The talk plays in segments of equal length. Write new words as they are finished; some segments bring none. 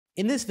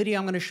In this video,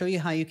 I'm going to show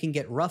you how you can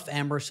get rough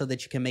amber so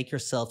that you can make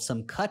yourself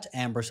some cut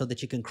amber so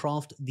that you can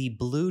craft the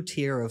blue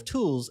tier of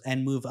tools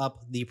and move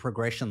up the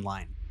progression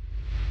line.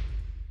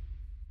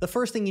 The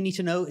first thing you need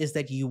to know is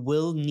that you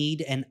will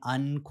need an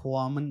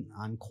uncommon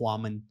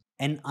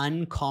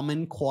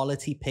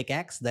quality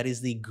pickaxe. That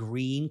is the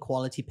green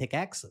quality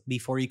pickaxe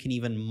before you can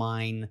even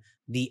mine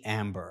the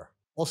amber.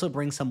 Also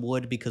bring some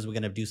wood because we're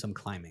going to do some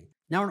climbing.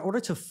 Now, in order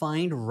to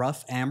find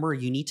rough amber,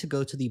 you need to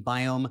go to the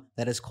biome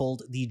that is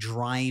called the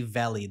Dry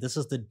Valley. This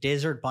is the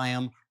desert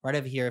biome right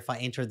over here. If I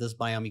enter this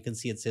biome, you can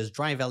see it says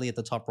Dry Valley at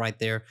the top right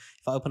there.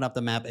 If I open up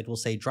the map, it will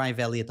say Dry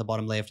Valley at the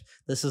bottom left.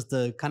 This is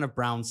the kind of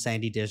brown,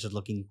 sandy, desert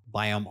looking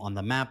biome on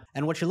the map.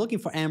 And what you're looking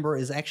for amber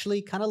is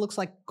actually kind of looks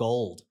like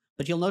gold.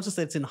 But you'll notice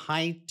that it's in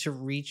high to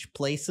reach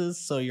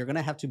places, so you're going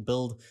to have to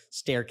build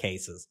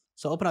staircases.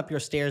 So open up your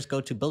stairs,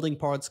 go to building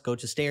parts, go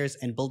to stairs,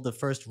 and build the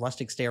first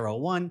rustic stair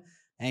 01.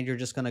 And you're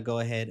just going to go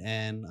ahead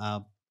and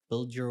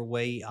build your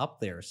way up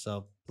there.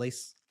 So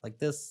place like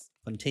this,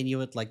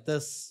 continue it like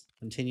this,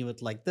 continue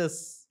it like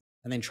this,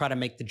 and then try to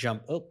make the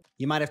jump. Oh,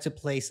 you might have to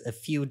place a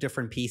few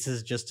different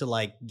pieces just to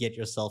like get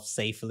yourself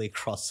safely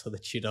across so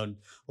that you don't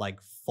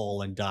like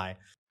fall and die.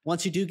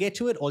 Once you do get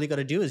to it, all you got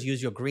to do is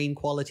use your green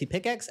quality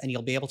pickaxe and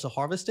you'll be able to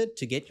harvest it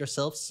to get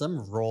yourself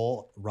some raw,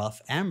 rough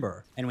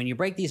amber. And when you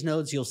break these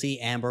nodes, you'll see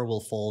amber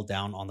will fall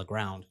down on the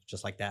ground,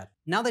 just like that.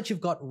 Now that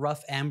you've got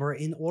rough amber,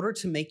 in order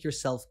to make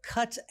yourself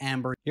cut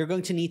amber, you're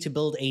going to need to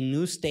build a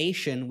new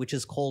station, which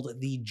is called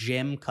the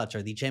gem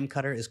cutter. The gem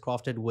cutter is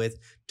crafted with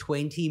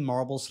 20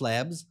 marble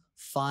slabs,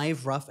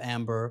 5 rough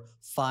amber,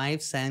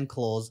 5 sand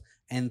claws,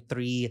 and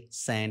 3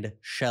 sand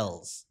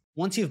shells.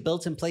 Once you've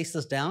built and placed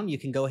this down, you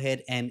can go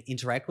ahead and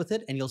interact with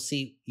it, and you'll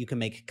see you can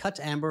make cut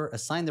amber,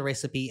 assign the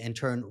recipe, and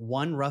turn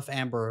 1 rough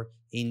amber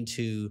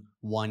into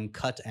 1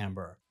 cut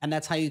amber. And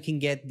that's how you can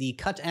get the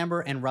cut amber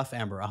and rough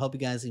amber. I hope you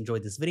guys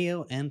enjoyed this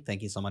video, and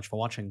thank you so much for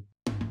watching.